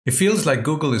It feels like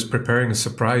Google is preparing a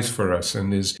surprise for us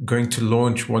and is going to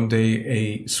launch one day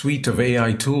a suite of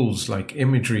AI tools like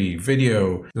imagery,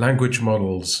 video, language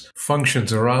models,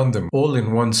 functions around them, all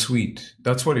in one suite.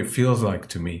 That's what it feels like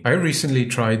to me. I recently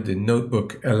tried the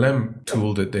NotebookLM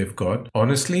tool that they've got.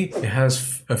 Honestly, it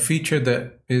has a feature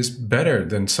that is better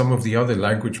than some of the other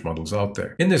language models out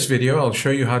there. In this video, I'll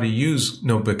show you how to use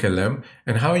NotebookLM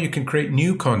and how you can create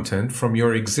new content from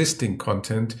your existing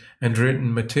content and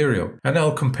written material. And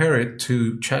I'll compare it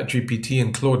to ChatGPT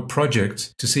and Claude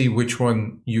Projects to see which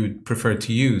one you'd prefer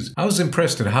to use. I was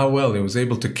impressed at how well it was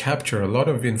able to capture a lot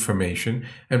of information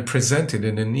and present it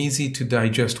in an easy to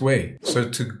digest way. So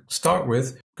to start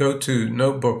with, go to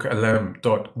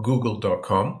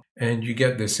notebooklm.google.com and you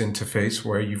get this interface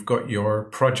where you've got your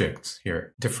projects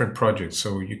here, different projects.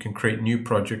 So you can create new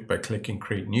project by clicking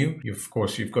create new. Of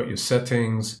course, you've got your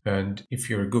settings, and if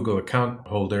you're a Google account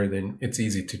holder, then it's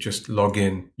easy to just log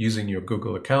in using your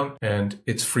Google account and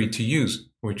it's free to use,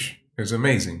 which is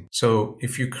amazing. So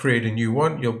if you create a new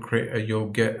one, you'll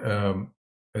get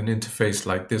an interface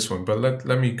like this one, but let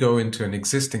me go into an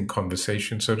existing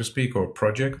conversation, so to speak, or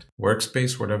project,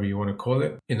 workspace, whatever you want to call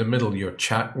it. In the middle, your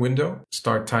chat window.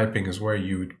 Start typing is where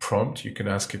you would prompt. You can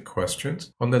ask it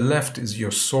questions. On the left is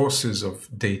your sources of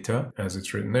data, as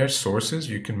it's written there. Sources,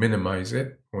 you can minimize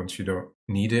it once you don't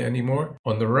need it anymore.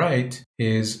 On the right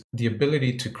is the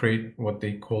ability to create what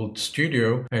they called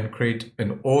Studio and create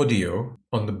an audio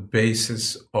on the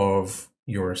basis of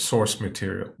your source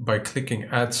material. By clicking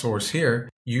add source here,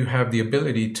 you have the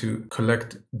ability to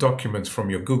collect documents from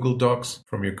your Google Docs,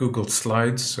 from your Google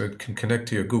Slides, so it can connect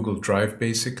to your Google Drive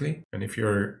basically. And if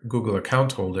you're a Google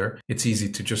account holder, it's easy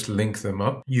to just link them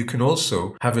up. You can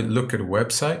also have it look at a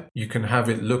website. You can have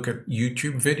it look at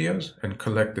YouTube videos and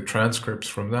collect the transcripts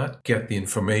from that, get the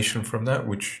information from that,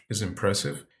 which is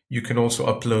impressive. You can also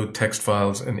upload text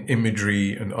files and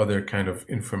imagery and other kind of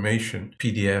information,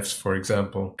 PDFs, for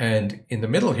example. And in the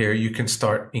middle here, you can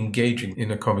start engaging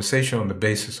in a conversation on the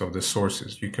basis of the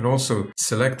sources. You can also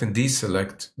select and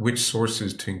deselect which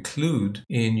sources to include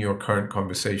in your current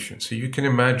conversation. So you can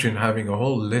imagine having a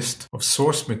whole list of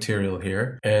source material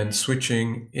here and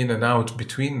switching in and out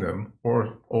between them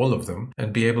or all of them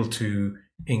and be able to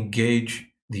engage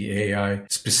the AI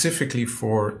specifically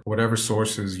for whatever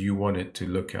sources you want it to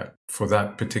look at for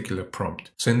that particular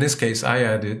prompt. So in this case, I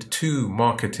added 2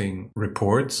 marketing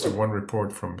reports, one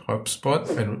report from HubSpot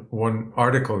and one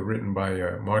article written by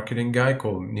a marketing guy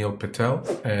called Neil Patel.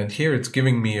 And here it's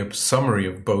giving me a summary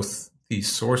of both these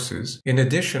sources. In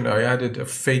addition, I added a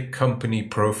fake company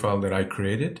profile that I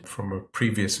created from a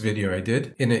previous video I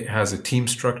did. And it has a team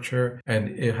structure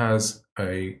and it has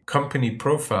a company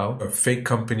profile, a fake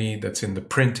company that's in the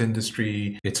print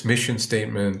industry, its mission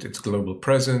statement, its global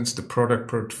presence, the product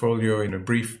portfolio in a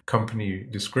brief company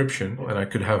description. And I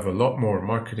could have a lot more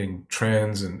marketing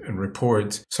trends and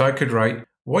reports. So I could write,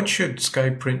 what should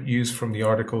Skyprint use from the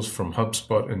articles from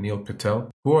HubSpot and Neil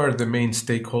Patel? Who are the main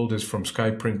stakeholders from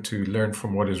Skyprint to learn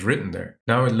from what is written there?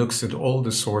 Now it looks at all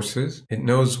the sources, it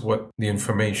knows what the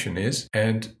information is,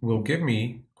 and will give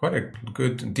me quite a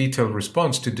good detailed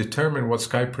response to determine what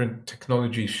Skyprint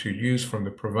technology should use from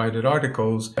the provided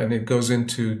articles. And it goes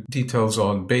into details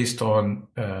on, based on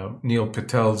Neil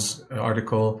Patel's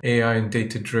article, AI and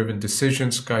data-driven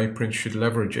decisions. Skyprint should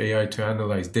leverage AI to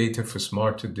analyze data for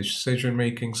smarter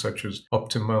decision-making, such as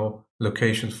optimal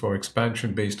locations for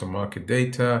expansion based on market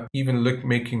data, even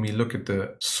making me look at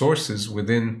the sources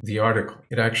within the article.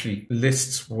 It actually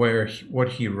lists what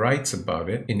he writes about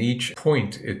it. In each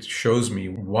point, it shows me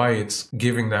why it's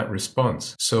giving that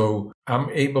response. So I'm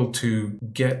able to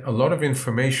get a lot of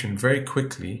information very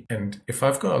quickly. And if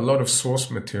I've got a lot of source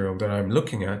material that I'm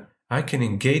looking at, I can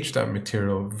engage that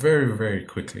material very, very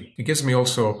quickly. It gives me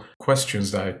also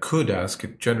questions that I could ask.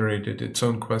 It generated its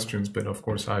own questions, but of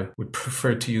course I would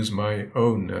prefer to use my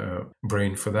own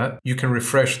brain for that. You can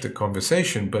refresh the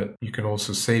conversation, but you can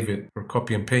also save it or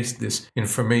copy and paste this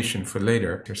information for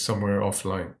later or somewhere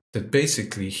offline. That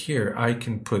basically here I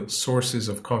can put sources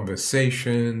of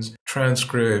conversations,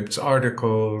 transcripts,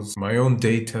 articles, my own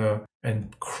data,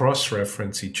 and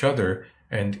cross-reference each other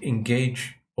and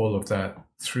engage all of that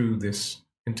through this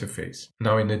interface.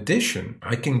 Now, in addition,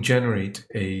 I can generate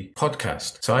a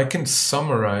podcast. So I can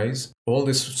summarize all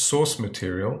this source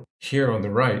material here on the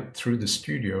right through the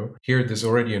studio. Here, there's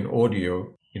already an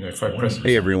audio. If I press...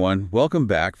 Hey everyone, welcome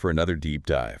back for another deep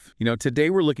dive.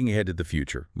 Today we're looking ahead to the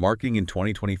future, marketing in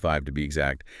 2025 to be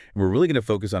exact, and we're really going to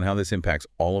focus on how this impacts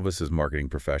all of us as marketing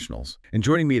professionals. And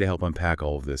joining me to help unpack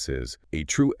all of this is a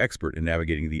true expert in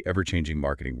navigating the ever-changing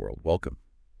marketing world. Welcome.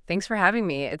 Thanks for having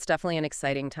me. It's definitely an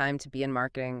exciting time to be in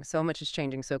marketing. So much is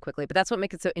changing so quickly, but that's what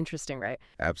makes it so interesting, right?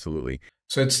 Absolutely.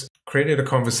 So it's created a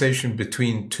conversation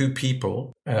between two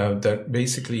people that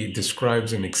basically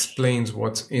describes and explains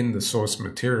what's in the source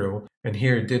material. And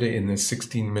here it did it in a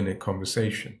 16-minute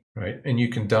conversation, right? And you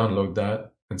can download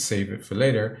that and save it for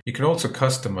later. You can also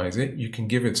customize it. You can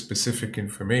give it specific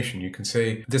information. You can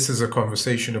say, this is a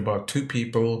conversation about two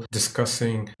people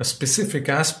discussing a specific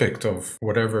aspect of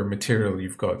whatever material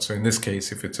you've got. So in this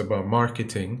case, if it's about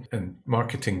marketing and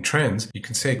marketing trends, you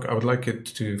can say, I would like it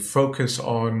to focus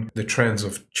on the trends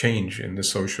of change in the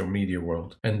social media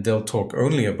world. And they'll talk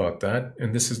only about that.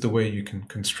 And this is the way you can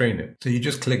constrain it. So you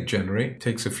just click generate. It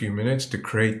takes a few minutes to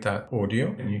create that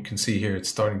audio. And you can see here it's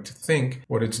starting to think.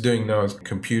 What it's doing now is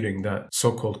computing that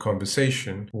so-called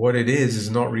conversation. What it is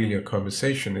not really a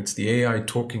conversation. It's the AI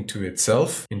talking to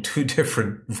itself in two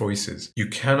different voices. You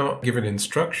cannot give it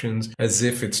instructions as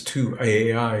if it's two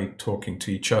AI talking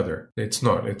to each other. It's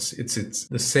not. It's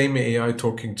the same AI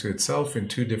talking to itself in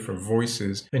two different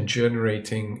voices and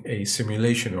generating a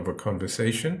simulation of a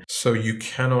conversation. So you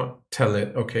cannot tell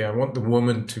it, okay, I want the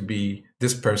woman to be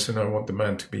this person, I want the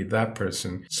man to be that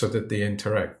person, so that they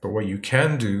interact. But what you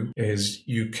can do is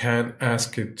you can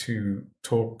ask it to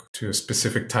talk to a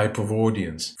specific type of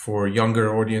audience. For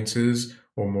younger audiences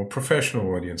or more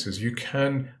professional audiences, you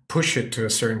can push it to a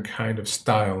certain kind of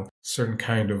style, certain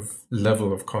kind of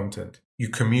level of content. You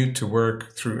commute to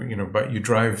work through, but you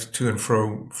drive to and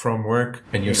from work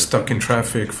and you're stuck in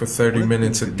traffic for 30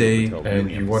 minutes a day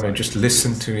and you want to just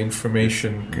listen to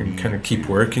information and kind of keep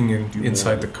working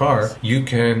inside the car. You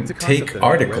can take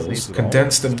articles,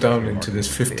 condense them down into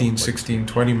this 15, 16,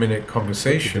 20-minute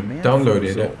conversation, download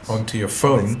it onto your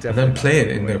phone, and then play it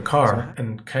in the car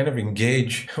and kind of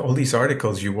engage all these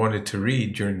articles you wanted to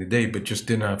read during the day but just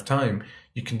didn't have time.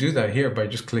 You can do that here by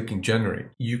just clicking generate.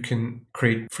 You can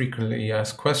create frequently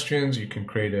asked questions. You can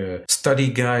create a study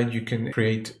guide. You can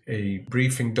create a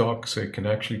briefing doc. So you can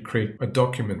actually create a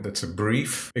document that's a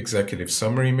brief executive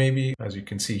summary maybe. As you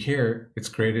can see here, it's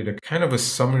created a kind of a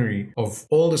summary of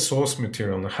all the source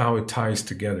material and how it ties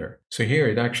together. So here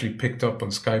it actually picked up on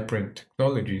Skyprint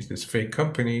Technologies, this fake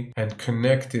company, and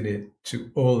connected it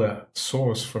to all that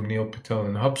source from Neil Patel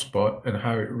and HubSpot and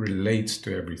how it relates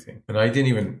to everything. And I didn't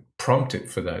even prompt it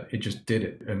for that. It just did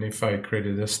it. And if I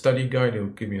created a study guide, it'll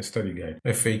give me a study guide.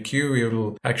 FAQ,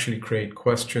 it'll actually create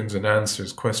questions and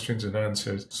answers.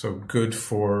 So good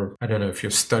for, I don't know, if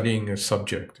you're studying a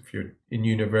subject, if you're in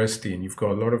university and you've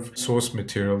got a lot of source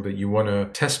material that you want to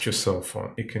test yourself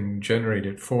on, it can generate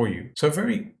it for you. So a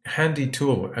very handy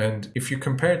tool. And if you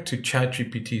compare it to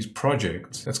ChatGPT's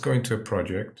projects, let's go into a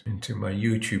project, into my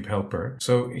YouTube helper.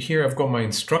 So here I've got my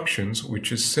instructions,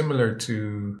 which is similar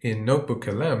to in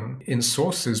NotebookLM. In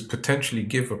sources, potentially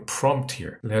give a prompt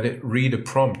here. Let it read a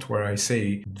prompt where I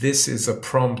say, this is a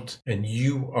prompt and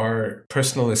you are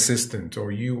personal assistant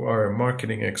or you are a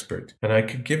marketing expert. And I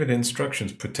could give it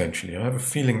instructions potentially. I have a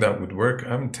feeling that would work. I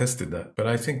haven't tested that, but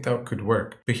I think that could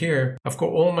work. But here I've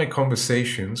got all my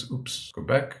conversations. Oops, go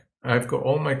back. I've got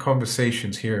all my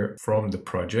conversations here from the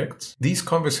projects. These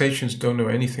conversations don't know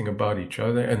anything about each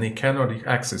other and they cannot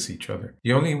access each other.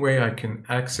 The only way I can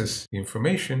access the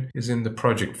information is in the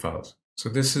project files. So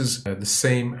this is the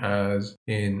same as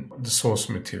in the source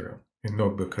material in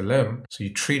NotebookLM. So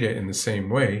you treat it in the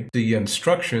same way. The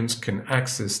instructions can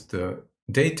access the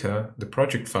data, the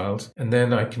project files, and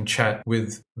then I can chat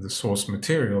with the source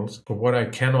materials. But what I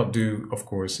cannot do, of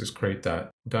course, is create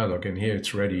that dialogue. And here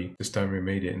it's ready. This time we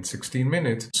made it in 16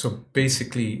 minutes. So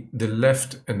basically the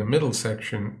left and the middle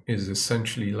section is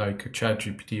essentially like a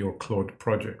ChatGPT or Claude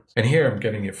Projects. And here I'm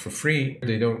getting it for free.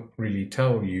 They don't really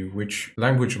tell you which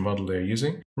language model they're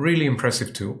using. Really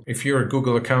impressive tool. If you're a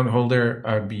Google account holder,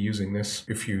 I'd be using this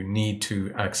if you need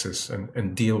to access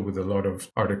and deal with a lot of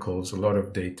articles, a lot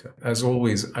of data. As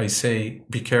always, I say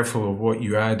be careful of what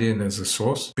you add in as a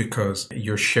source because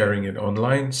you're sharing it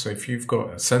online. So if you've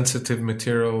got sensitive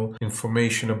material,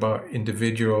 information about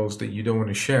individuals that you don't want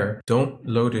to share, don't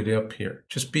load it up here.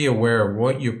 Just be aware of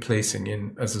what you're placing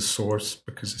in as a source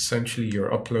because essentially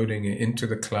you're uploading it into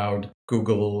the cloud.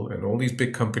 Google and all these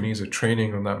big companies are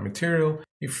training on that material.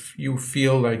 If you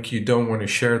feel like you don't want to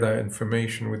share that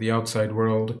information with the outside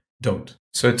world, don't.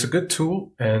 So it's a good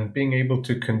tool, and being able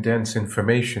to condense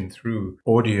information through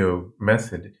audio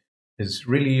method is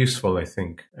really useful, I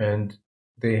think. And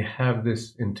they have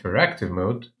this interactive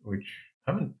mode, which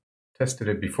I haven't tested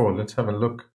it before. Let's have a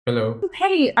look. Hello.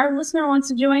 Hey, our listener wants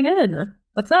to join in.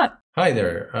 What's up? Hi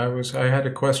there. I had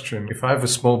a question. If I have a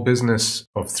small business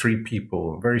of 3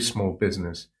 people, very small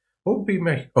business, what would be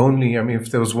my only,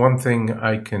 if there was one thing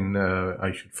I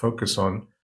should focus on,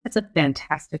 That's a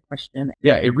fantastic question.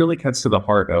 Yeah, it really cuts to the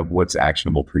heart of what's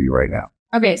actionable for you right now.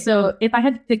 Okay, so if I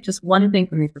had to pick just one thing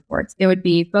from these reports, it would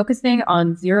be focusing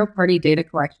on zero-party data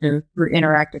collection through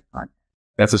interactive content.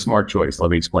 That's a smart choice.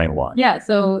 Let me explain why. Yeah,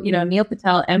 so, Neil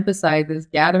Patel emphasizes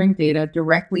gathering data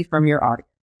directly from your audience.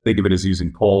 Think of it as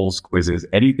using polls, quizzes,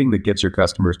 anything that gets your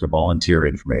customers to volunteer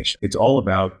information. It's all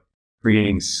about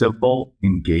creating simple,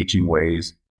 engaging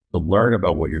ways to learn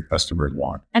about what your customers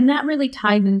want. And that really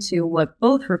ties into what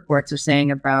both reports are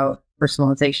saying about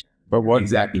personalization. But what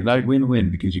exactly? Not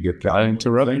win-win, because you get value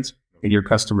interruptions and your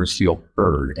customers feel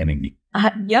heard and engaged.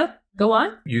 Yep. Go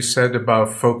on. You said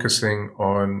about focusing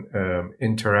on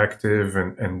interactive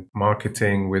and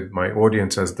marketing with my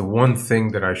audience as the one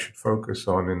thing that I should focus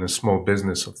on in a small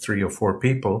business of 3 or 4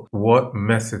 people. What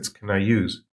methods can I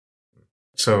use?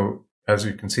 So as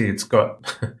you can see, it's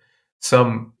got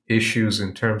some issues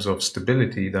in terms of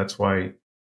stability. That's why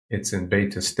it's in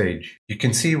beta stage. You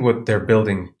can see what they're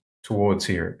building towards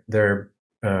here. They're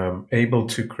able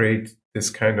to create this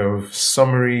kind of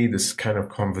summary, this kind of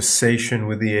conversation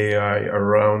with the AI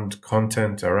around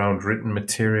content, around written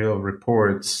material,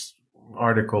 reports,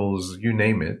 articles, you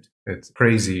name it. It's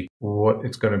crazy what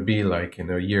it's going to be like in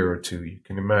a year or 2, you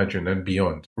can imagine, and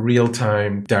beyond.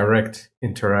 Real-time, direct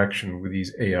interaction with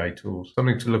these AI tools.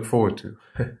 Something to look forward to.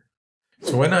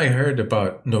 So when I heard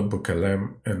about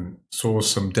NotebookLM and saw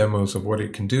some demos of what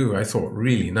it can do, I thought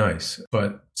really nice.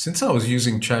 But since I was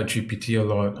using ChatGPT a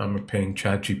lot, I'm a paying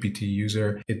ChatGPT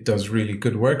user, it does really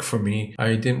good work for me.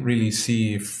 I didn't really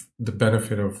see if the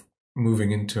benefit of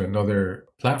moving into another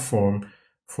platform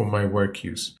for my work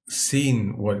use.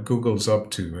 Seeing what Google's up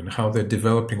to and how they're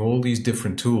developing all these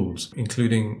different tools,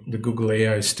 including the Google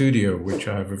AI Studio, which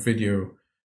I have a video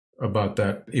about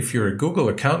that. If you're a Google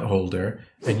account holder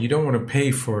and you don't want to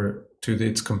pay to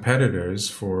its competitors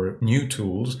for new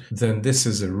tools, then this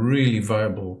is a really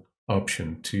viable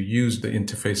option to use the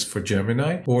interface for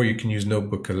Gemini, or you can use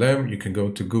NotebookLM. You can go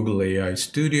to Google AI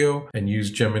Studio and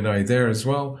use Gemini there as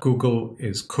well. Google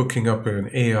is cooking up an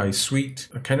AI suite,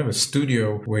 a kind of a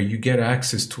studio where you get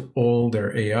access to all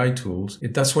their AI tools.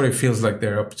 That's what it feels like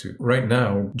they're up to. Right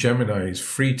now, Gemini is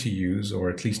free to use, or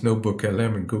at least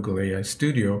NotebookLM and Google AI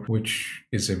Studio, which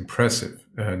is impressive.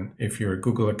 And if you're a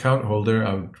Google account holder,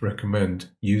 I would recommend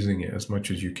using it as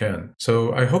much as you can.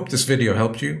 So I hope this video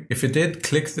helped you. If it did,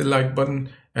 click the like button.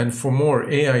 And for more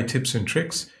AI tips and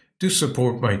tricks, do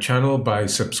support my channel by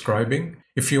subscribing.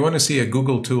 If you want to see a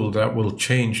Google tool that will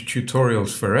change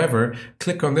tutorials forever,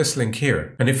 click on this link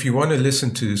here. And if you want to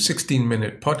listen to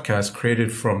 16-minute podcasts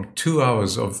created from 2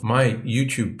 hours of my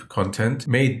YouTube content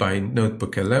made by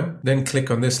NotebookLM, then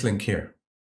click on this link here.